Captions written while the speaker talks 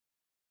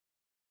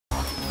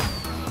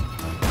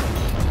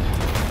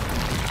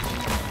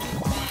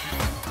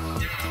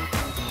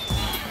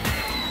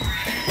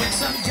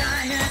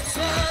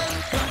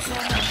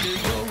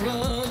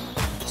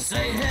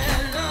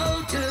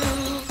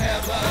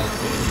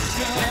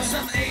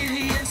some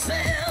alien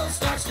cell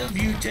starts to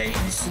mutate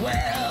and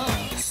swell.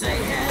 Say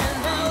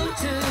hello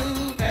to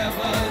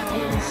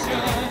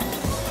evolution.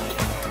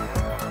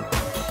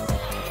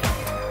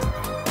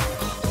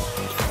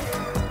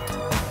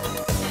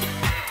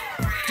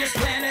 Just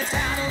when it's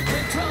out of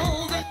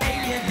control, the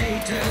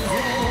alienators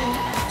roll.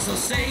 So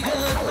say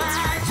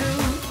goodbye to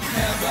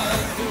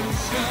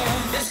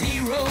evolution. This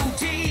hero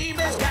team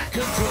has got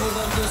control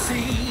of the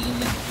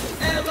scene.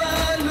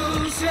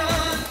 Evolution.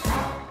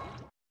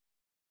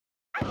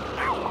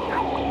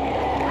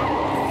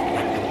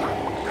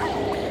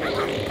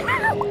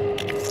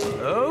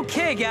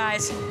 Okay,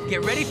 guys,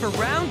 get ready for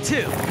round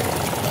 2.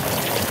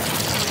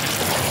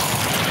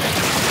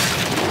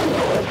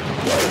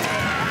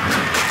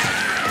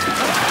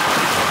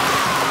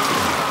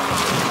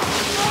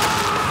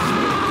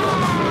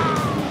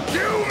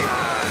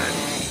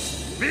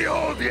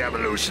 Behold the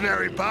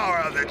evolutionary power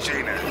of the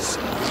genus.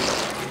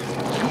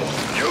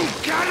 You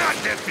cannot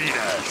defeat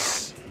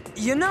us!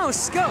 You know,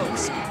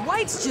 Scopes,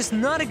 white's just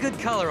not a good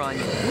color on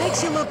you. It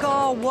makes you look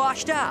all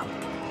washed out.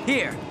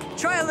 Here,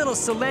 try a little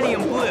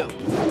selenium blue.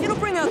 It'll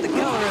bring out the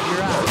color of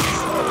your eyes.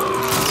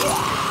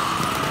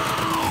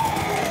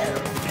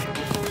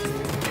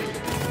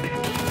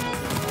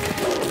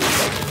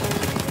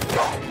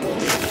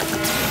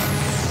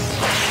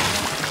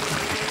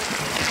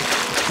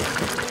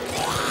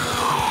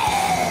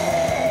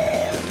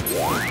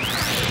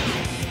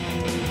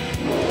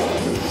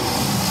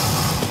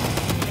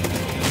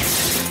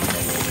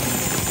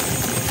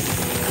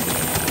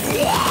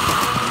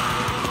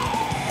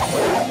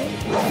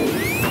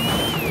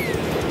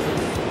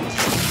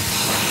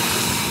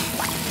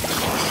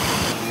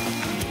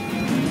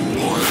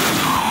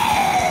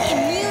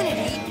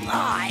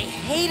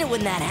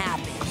 When that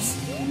happens.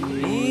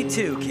 Me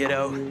too,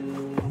 kiddo.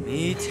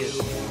 Me too.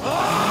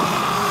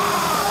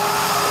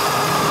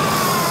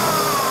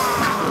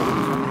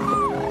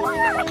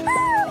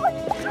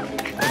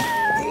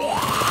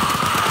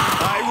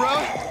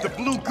 Ira, the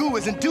blue goo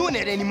isn't doing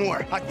it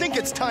anymore. I think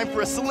it's time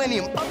for a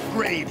selenium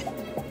upgrade.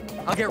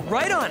 I'll get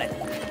right on it.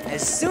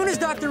 As soon as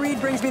Dr.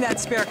 Reed brings me that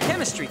spare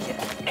chemistry kit.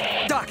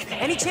 Doc,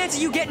 any chance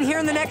of you getting here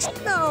in the next,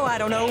 I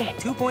don't know,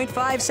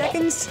 2.5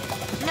 seconds?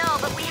 No,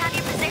 but we have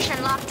your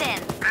position locked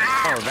in.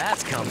 Oh,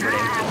 that's comforting.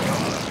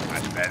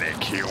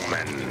 Pathetic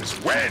humans,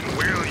 when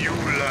will you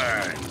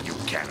learn? You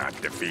cannot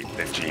defeat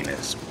the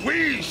genus.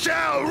 We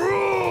shall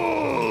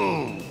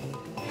rule!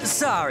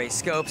 Sorry,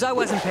 Scopes, I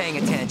wasn't paying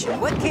attention.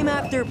 What came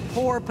after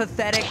poor,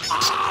 pathetic?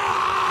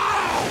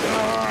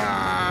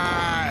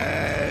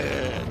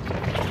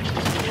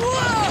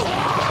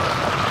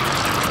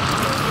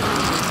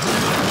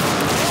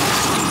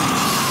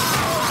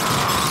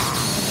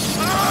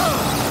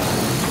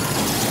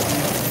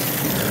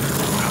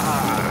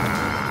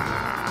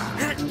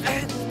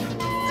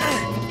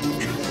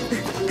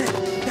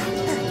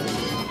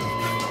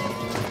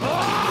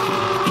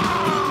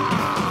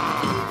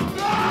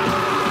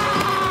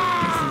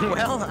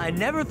 I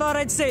never thought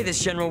I'd say this,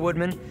 General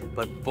Woodman,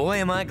 but boy,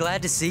 am I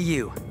glad to see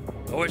you.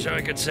 I wish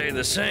I could say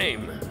the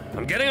same.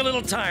 I'm getting a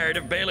little tired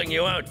of bailing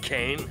you out,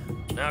 Kane.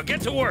 Now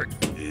get to work.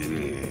 You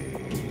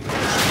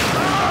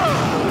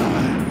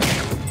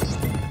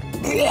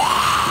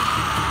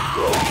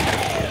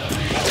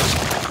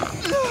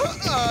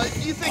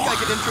think I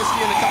could interest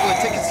you in a couple of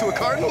tickets to a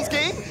Cardinals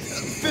game?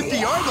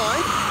 50-yard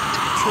line?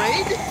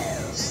 Trade?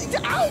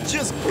 I'll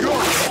just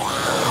go.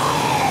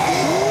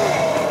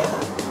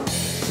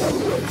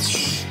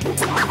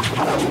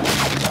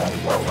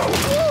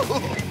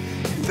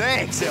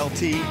 Thanks,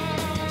 LT.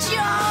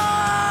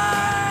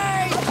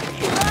 Charge!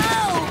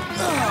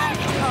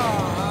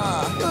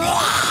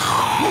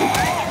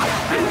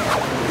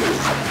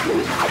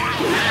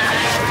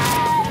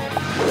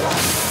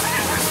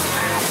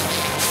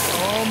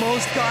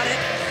 Almost got it.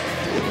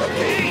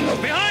 Kane,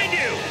 behind you!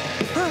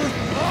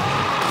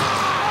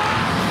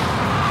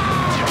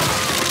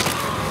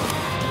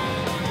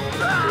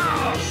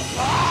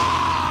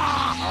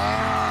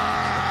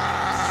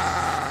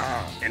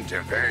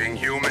 Interfering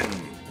human,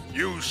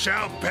 you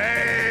shall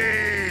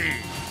pay!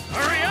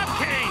 Hurry up,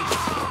 Kane!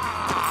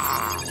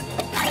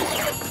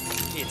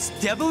 It's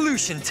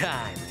devolution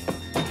time.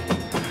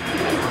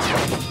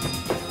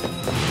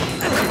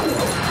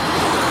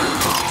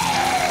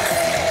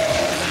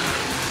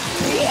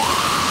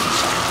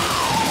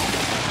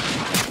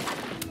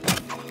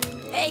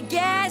 Hey,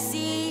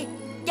 Gassy!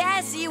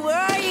 Gassy, where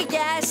are you,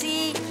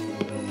 Gassy?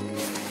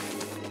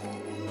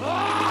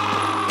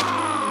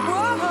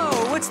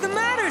 Whoa! What's the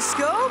matter,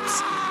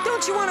 Scopes?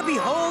 Don't you want to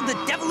behold the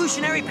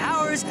devolutionary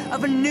powers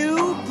of a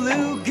new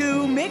blue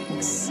goo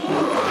mix?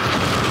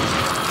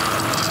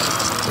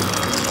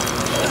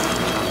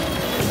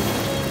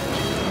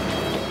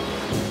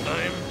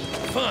 I'm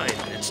fine.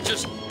 It's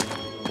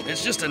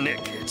just a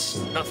nick. It's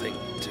nothing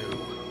to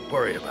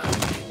worry about.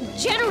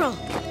 General!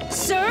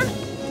 Sir?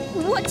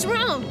 What's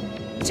wrong?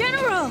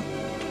 General!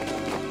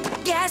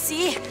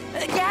 Gassy!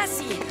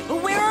 Gassy!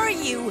 Where are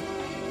you?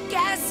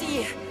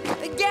 Gassy!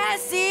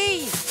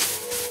 Gassy!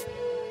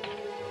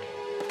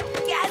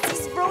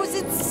 Gassy's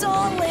frozen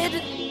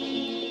solid!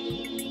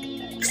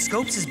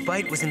 Scopes'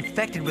 bite was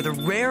infected with a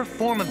rare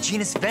form of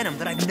genus venom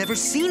that I've never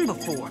seen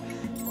before.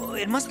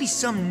 It must be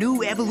some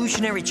new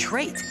evolutionary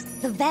trait.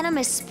 The venom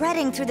is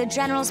spreading through the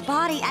General's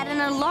body at an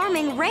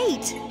alarming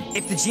rate.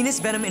 If the genus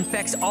venom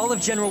infects all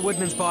of General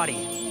Woodman's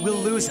body, we'll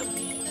lose him.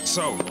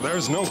 So,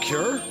 there's no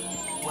cure?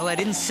 Well, I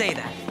didn't say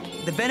that.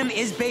 The venom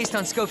is based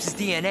on Scopes'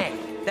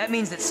 DNA. That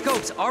means that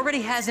Scopes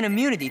already has an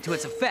immunity to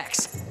its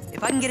effects.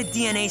 If I can get a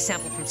DNA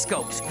sample from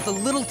Scopes, with a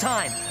little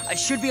time, I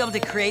should be able to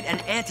create an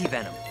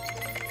anti-venom.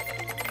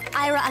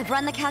 Ira, I've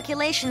run the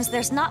calculations.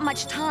 There's not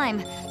much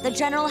time. The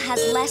General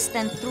has less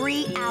than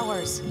 3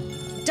 hours.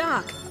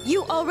 Doc,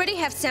 you already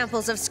have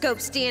samples of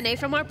Scope's DNA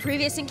from our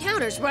previous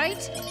encounters,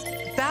 right?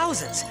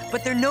 Thousands,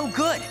 but they're no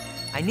good.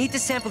 I need to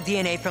sample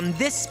DNA from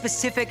this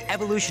specific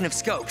evolution of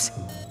Scopes.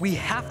 We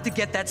have to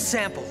get that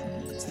sample.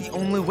 It's the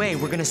only way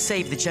we're gonna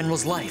save the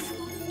General's life.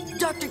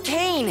 Dr.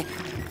 Kane!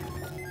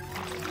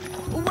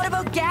 What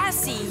about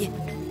Gassy?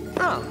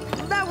 Oh,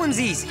 that one's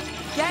easy.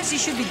 Gassy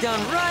should be done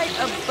right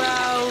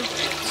about...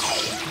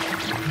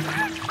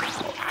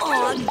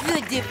 Oh,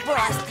 good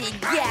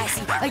defrosted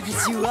Gassy. I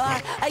guess you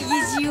are. I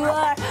guess you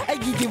are. I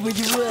get what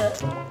you are.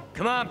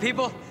 Come on,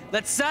 people.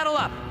 Let's saddle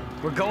up.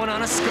 We're going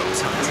on a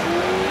Scopes hunt.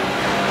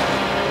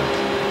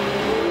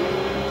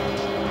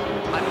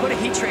 I put a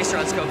heat tracer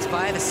on Scopes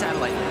via the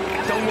satellite.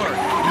 Don't worry,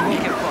 you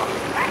won't get bugged.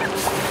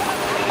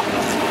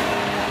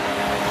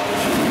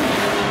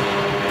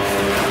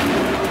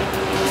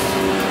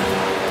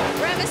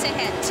 Brevis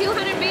ahead,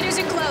 200 meters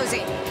and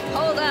closing.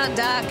 Hold on,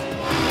 Doc.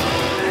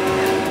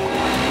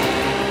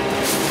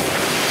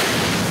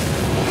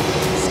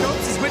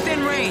 Scopes is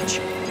within range.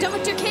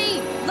 Dr.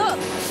 Kane, look.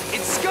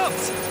 It's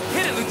Scopes.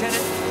 Hit it,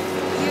 Lieutenant.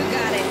 You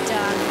got it,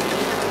 Doc.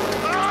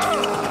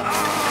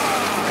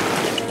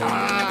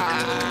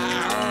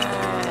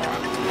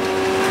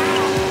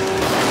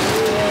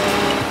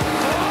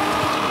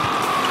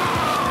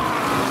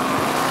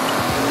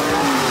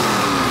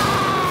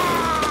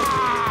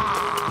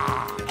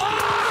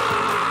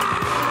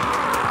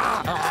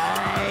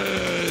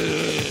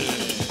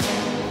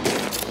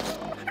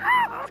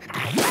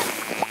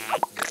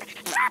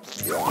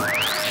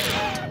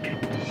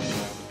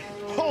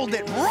 Hold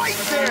it right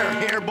there,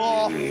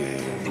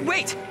 hairball!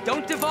 Wait,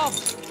 don't devolve.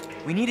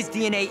 We need his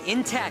DNA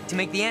intact to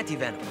make the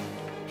anti-venom.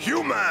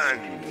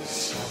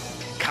 Humans!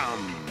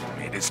 Come,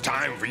 it is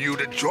time for you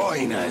to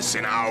join us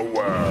in our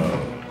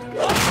world.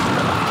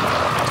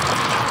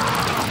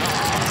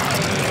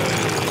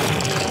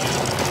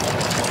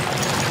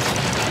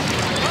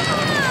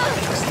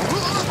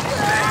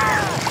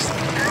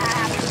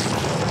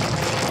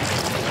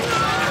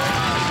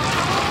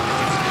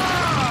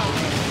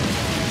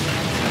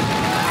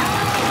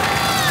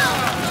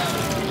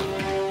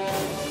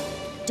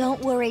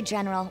 Don't worry,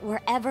 General.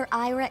 Wherever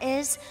Ira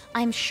is,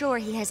 I'm sure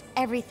he has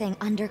everything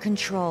under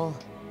control.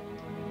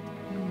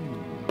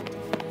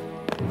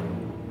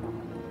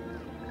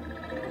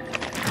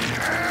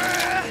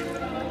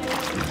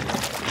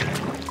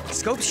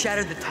 Scopes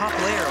shattered the top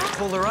layer of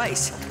polar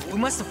ice. We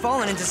must have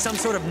fallen into some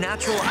sort of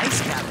natural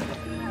ice cavern.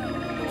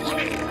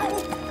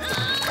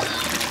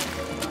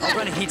 I'll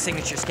run a heat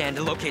signature scan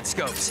to locate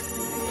Scopes.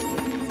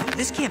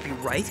 This can't be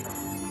right.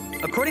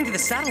 According to the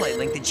satellite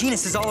link, the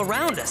genus is all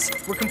around us.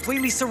 We're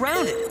completely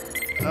surrounded.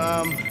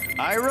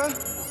 Ira?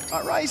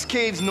 Are ice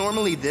caves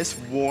normally this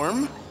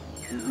warm?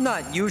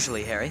 Not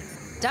usually, Harry.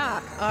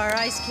 Doc, are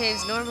ice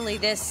caves normally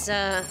this,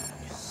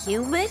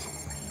 humid?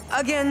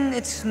 Again,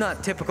 it's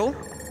not typical.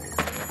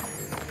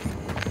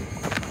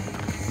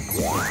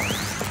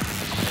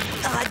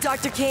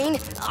 Dr. Kane,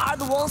 are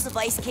the walls of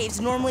ice caves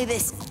normally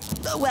this,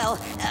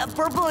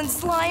 purple and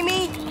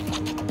slimy?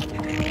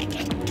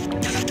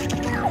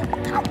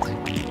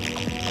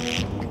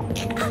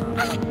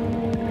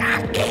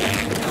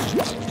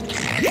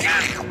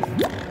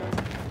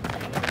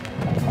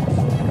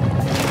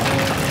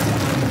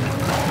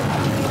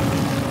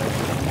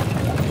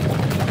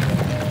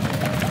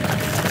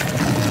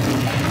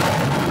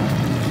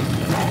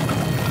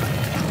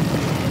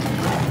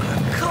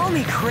 Call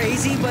me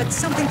crazy, but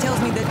something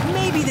tells me that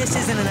maybe this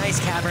isn't an ice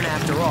cavern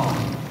after all.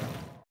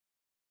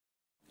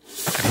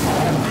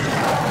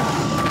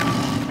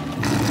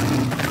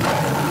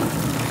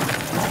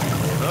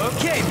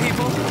 Okay,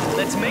 people,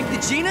 let's make the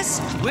genus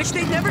wish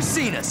they'd never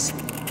seen us.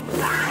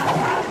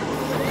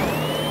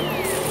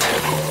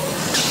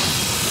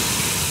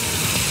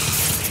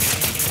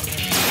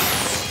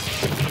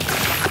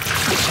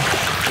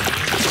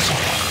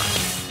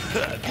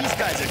 These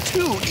guys are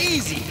too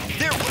easy.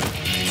 They're...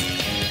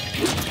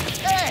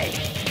 Hey!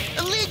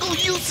 Illegal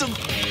use of...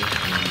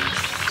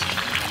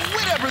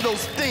 whatever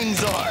those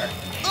things are.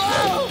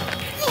 Oh!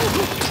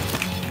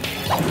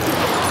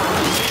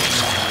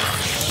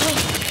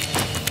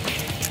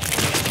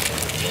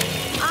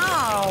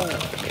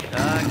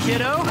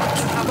 Kiddo,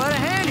 how about a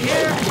hand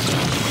here?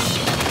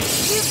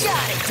 You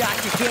got it,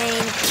 Dr.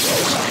 Kane.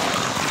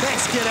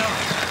 Thanks, kiddo.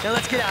 Now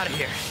let's get out of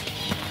here.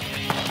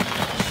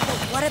 But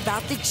what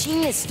about the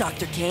genus,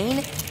 Dr.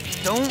 Kane?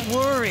 Don't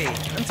worry,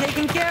 I'm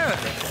taking care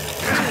of it.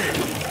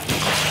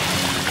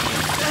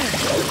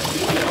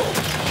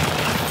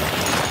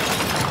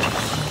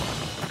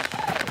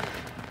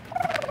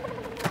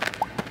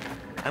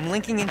 I'm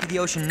linking into the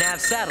ocean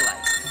nav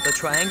satellites. They'll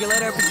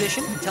triangulate our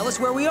position and tell us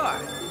where we are.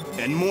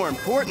 And more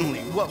importantly,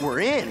 what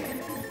we're in.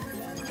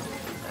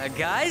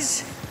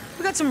 Guys,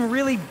 we got some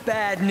really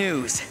bad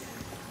news.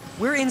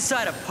 We're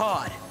inside a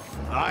pod.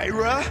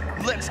 Ira,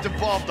 let's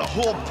devolve the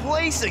whole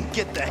place and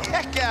get the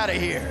heck out of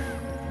here.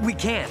 We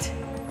can't.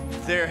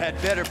 There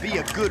had better be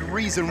a good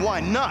reason why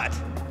not.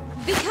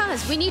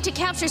 Because we need to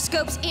capture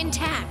Scopes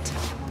intact.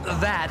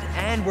 That,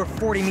 and we're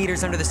 40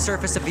 meters under the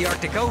surface of the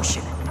Arctic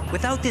Ocean.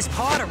 Without this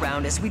pod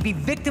around us, we'd be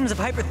victims of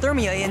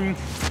hypothermia in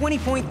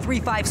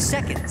 20.35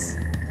 seconds.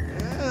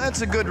 That's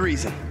a good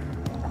reason.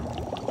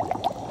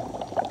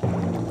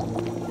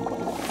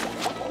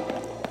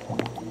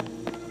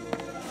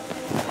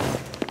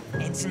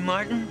 Ensign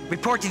Martin,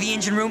 report to the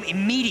engine room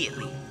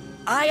immediately.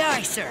 Aye,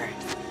 aye, sir.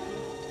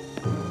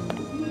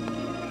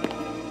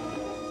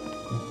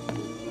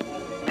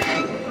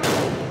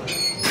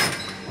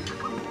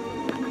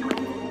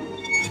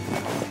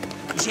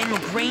 General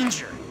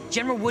Granger,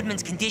 General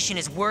Woodman's condition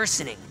is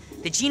worsening.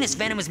 The genus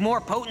venom is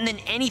more potent than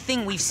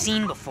anything we've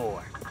seen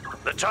before.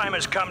 The time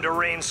has come to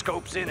rein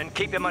Scopes in and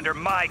keep him under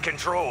my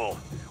control.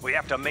 We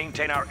have to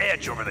maintain our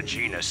edge over the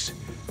genus.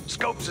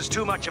 Scopes is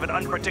too much of an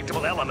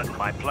unpredictable element in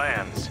my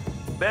plans.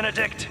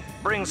 Benedict,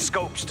 bring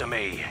Scopes to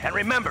me. And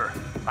remember,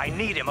 I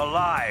need him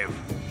alive.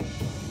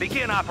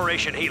 Begin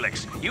Operation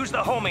Helix. Use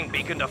the homing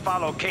beacon to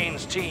follow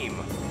Kane's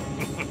team.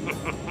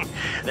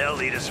 They'll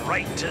lead us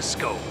right to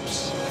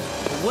Scopes.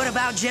 What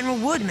about General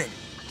Woodman?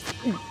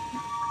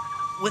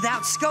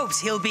 Without Scopes,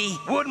 he'll be...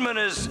 Woodman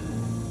is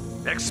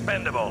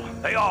expendable.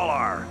 They all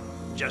are.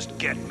 Just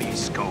get me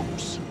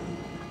Scopes.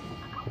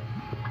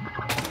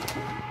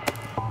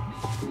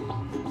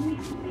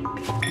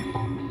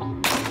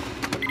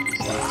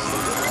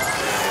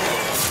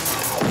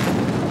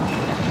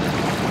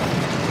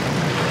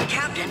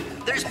 Captain,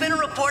 there's been a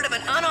report of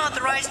an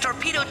unauthorized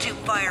torpedo tube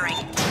firing.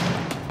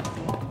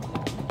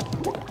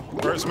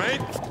 First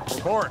mate,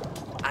 report.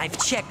 I've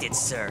checked it,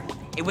 sir.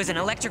 It was an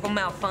electrical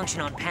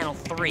malfunction on panel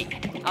 3.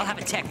 I'll have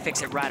a tech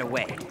fix it right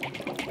away.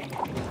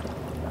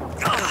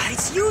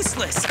 It's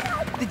useless!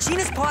 The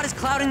genus pod is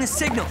clouding the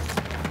signal.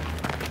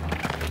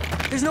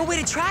 There's no way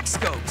to track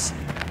Scopes.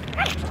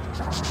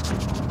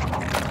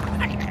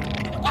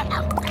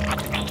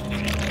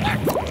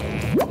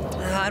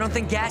 I don't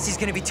think Gassie's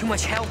gonna be too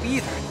much help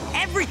either.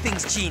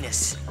 Everything's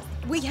genus.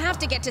 We have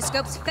to get to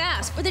Scopes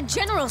fast, for the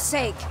General's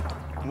sake.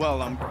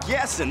 Well, I'm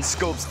guessing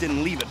Scopes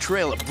didn't leave a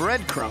trail of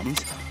breadcrumbs.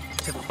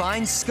 To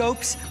find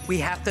Scopes, we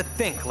have to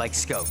think like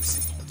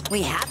Scopes.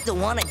 We have to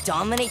want to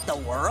dominate the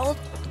world?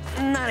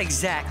 Not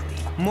exactly.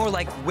 More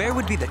like where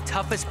would be the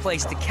toughest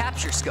place to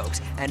capture Scopes,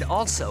 and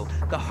also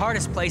the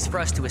hardest place for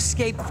us to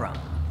escape from.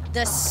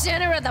 The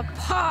center of the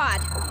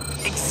pod.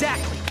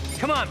 Exactly.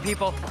 Come on,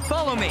 people.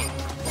 Follow me.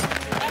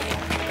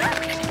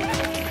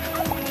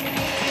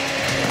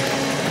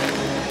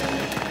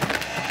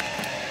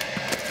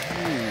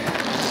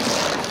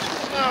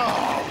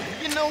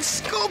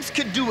 Scopes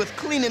could do with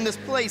cleaning this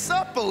place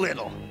up a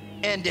little.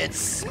 And it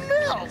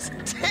smells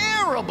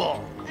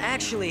terrible!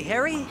 Actually,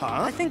 Harry,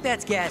 I think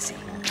that's Gassie.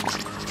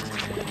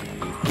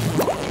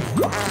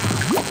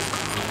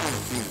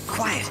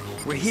 Quiet,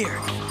 we're here.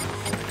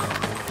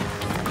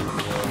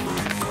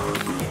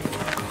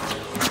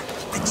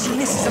 The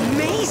genus is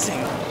amazing!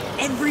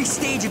 Every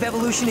stage of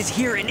evolution is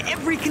here in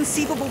every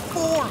conceivable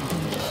form.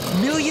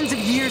 Millions of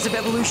years of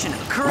evolution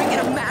occurring in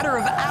a matter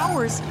of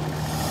hours.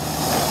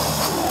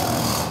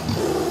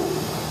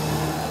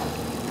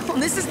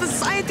 This is the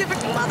scientific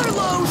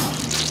motherlode!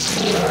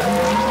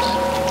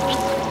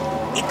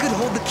 It could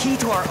hold the key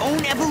to our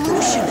own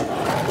evolution.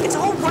 It's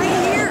all right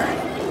here.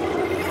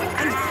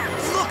 And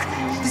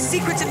look, the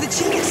secrets of the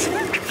genus.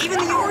 Even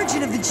the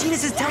origin of the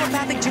genus's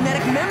telepathic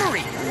genetic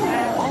memory.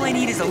 All I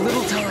need is a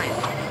little time.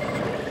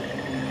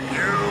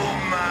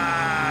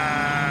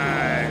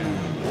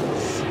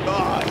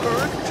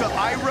 Earth to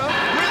Ira,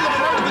 we're in the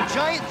heart of a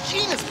giant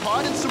genus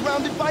pod and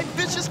surrounded by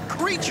vicious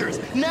creatures.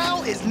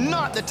 Now is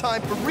not the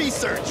time for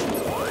research.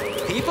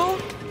 People,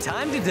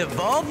 time to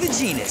devolve the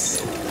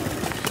genus.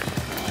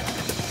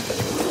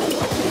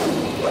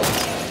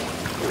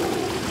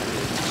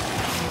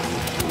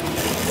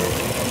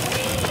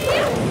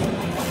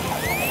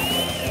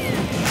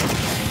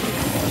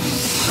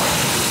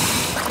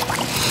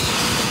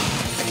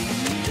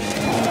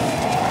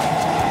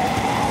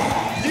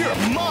 You're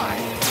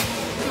mine.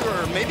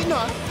 Or maybe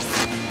not.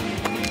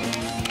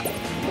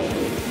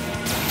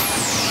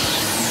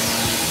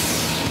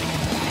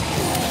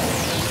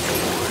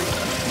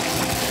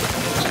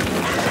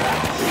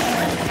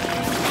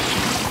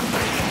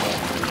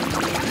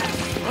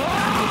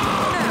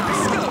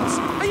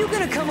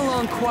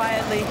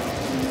 Quietly.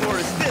 Or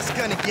is this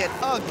gonna get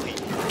ugly?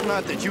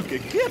 Not that you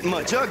could get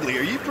much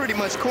uglier. You pretty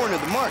much cornered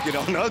the market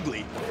on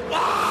ugly.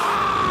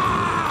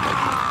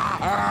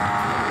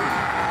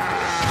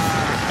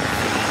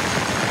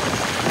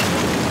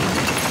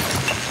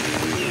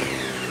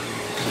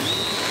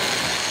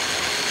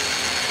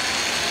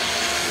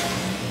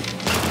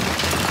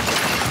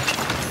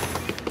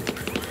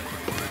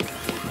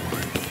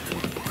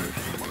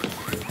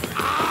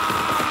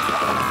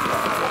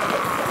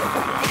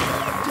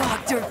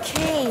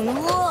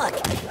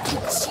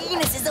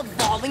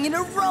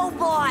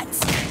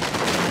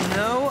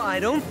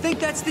 don't think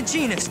that's the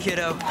genus,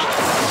 kiddo.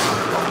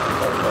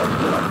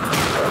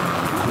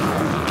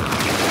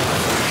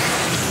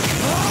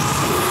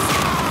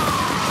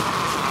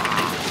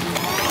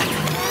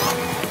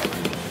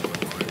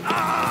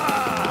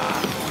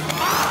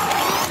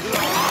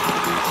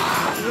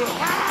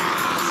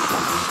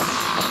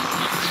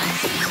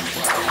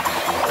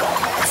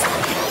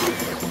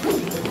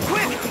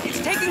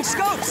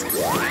 Scopes!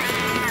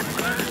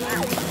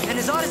 And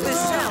as odd as this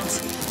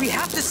sounds, we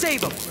have to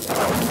save him.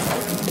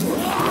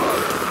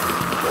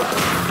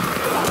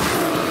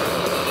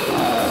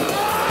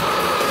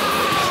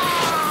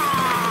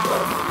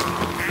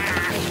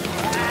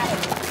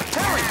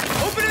 Harry,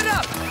 open it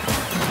up!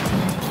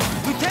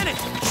 Lieutenant,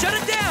 shut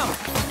it down!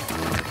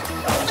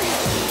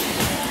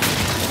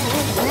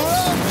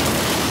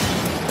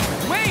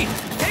 Wait!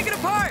 Take it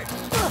apart!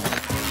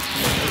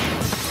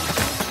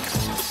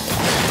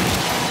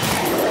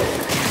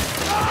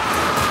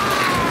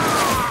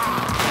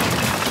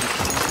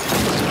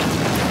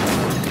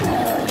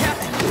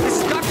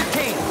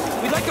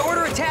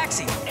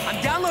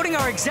 I'm downloading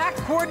our exact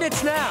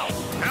coordinates now.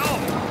 Help!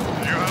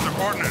 You have the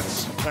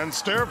coordinates. And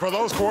steer for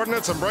those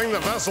coordinates and bring the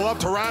vessel up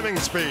to ramming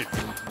speed.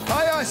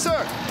 Aye, aye,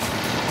 sir.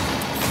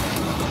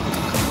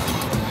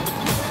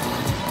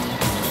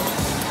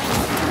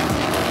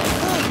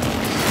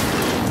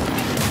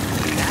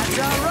 That's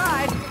all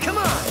right. Come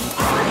on.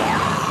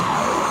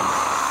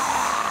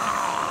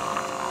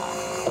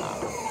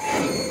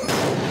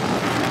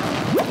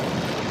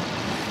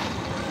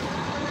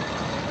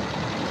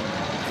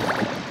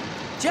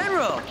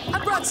 General, I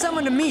brought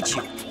someone to meet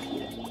you.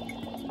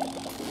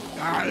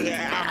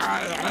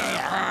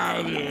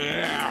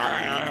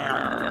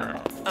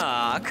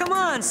 Aw, come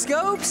on,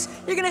 Scopes.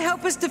 You're gonna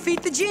help us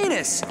defeat the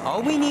genus.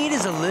 All we need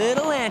is a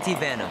little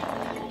anti-venom.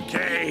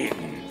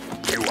 Kane,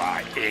 you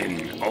are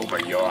in over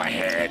your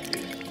head.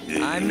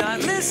 I'm not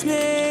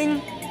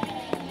listening.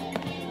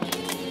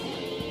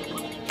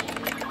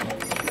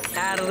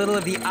 Add a little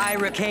of the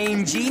Ira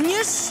Kane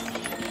genius.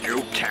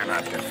 You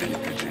cannot defeat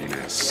the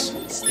genus.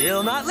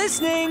 Still not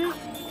listening.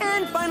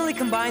 And finally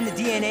combine the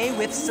DNA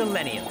with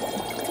selenium.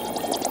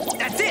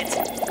 That's it!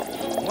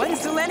 One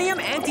selenium,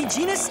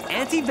 anti-genus,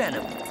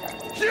 anti-venom.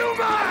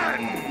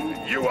 Human!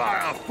 You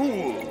are a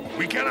fool.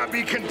 We cannot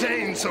be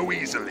contained so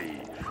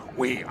easily.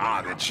 We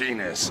are the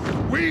genus.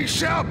 We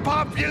shall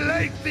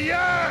populate the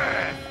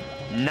Earth!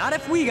 Not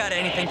if we got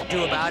anything to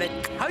do about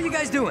it. How you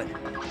guys doing?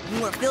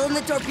 We're filling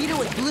the torpedo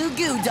with blue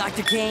goo,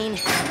 Dr. Kane.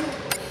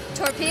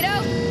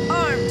 Torpedo?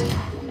 Armed.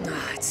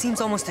 It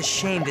seems almost a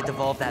shame to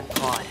devolve that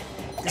pod.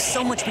 There's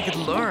so much we could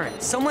learn,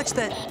 so much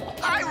that...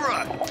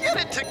 Ira, get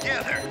it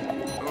together!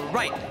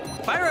 Right.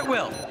 Fire at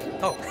will.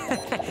 Oh,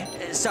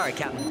 sorry,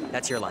 Captain.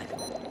 That's your line.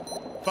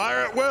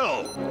 Fire at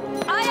will!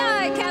 Aye,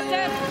 aye,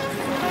 Captain!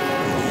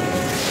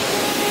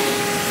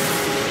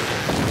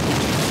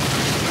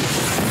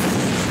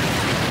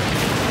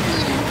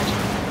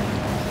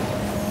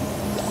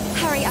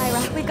 Hurry,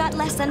 Ira. We've got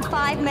less than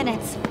 5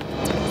 minutes.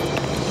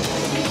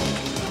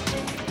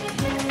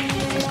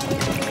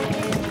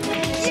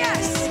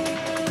 Yes!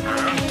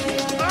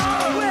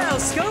 Well,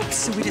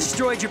 Scopes, we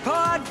destroyed your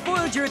pod,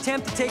 foiled your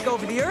attempt to take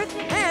over the Earth,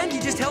 and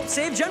you just helped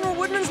save General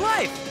Woodburn's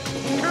life.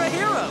 You're a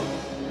hero.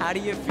 How do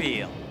you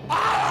feel?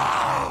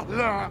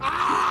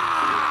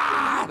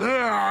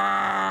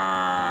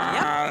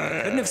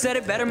 Yep, couldn't have said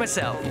it better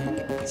myself.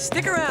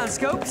 Stick around,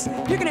 Scopes.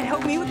 You're gonna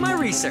help me with my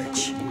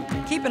research.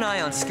 Keep an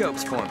eye on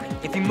Scopes for me.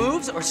 If he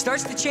moves or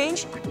starts to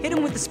change, hit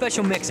him with the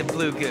special mix of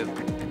blue goo.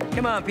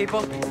 Come on,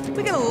 people.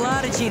 We got a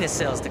lot of genus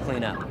cells to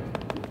clean up.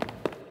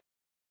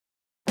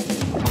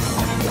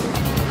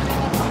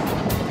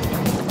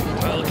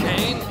 Well,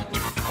 Kane,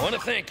 I want to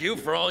thank you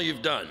for all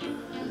you've done.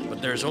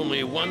 But there's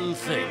only one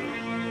thing.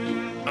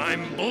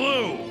 I'm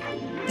blue!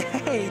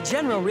 Hey,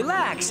 General,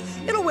 relax.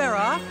 It'll wear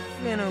off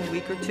in a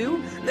week or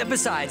two.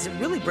 Besides, it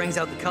really brings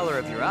out the color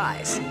of your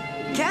eyes.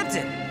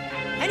 Captain,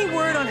 any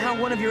word on how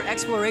one of your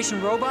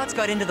exploration robots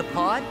got into the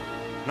pod?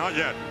 Not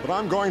yet, but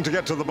I'm going to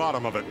get to the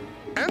bottom of it.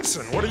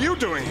 Ensign, what are you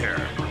doing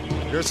here?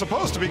 You're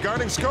supposed to be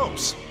guarding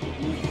Scopes.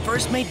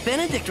 First Mate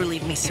Benedict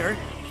relieved me, sir.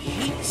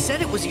 He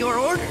said it was your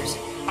orders.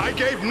 I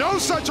gave no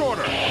such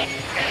order!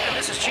 Captain,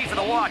 this is Chief of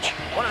the Watch.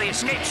 One of the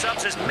escape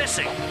subs is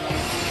missing.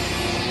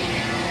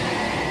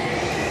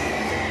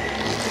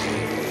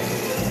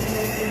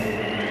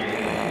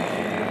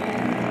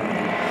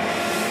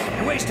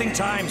 You're wasting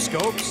time,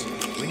 Scopes.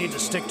 We need to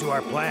stick to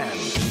our plan.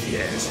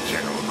 Yes,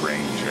 General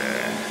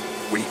Granger.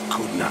 We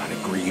could not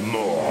agree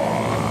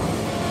more.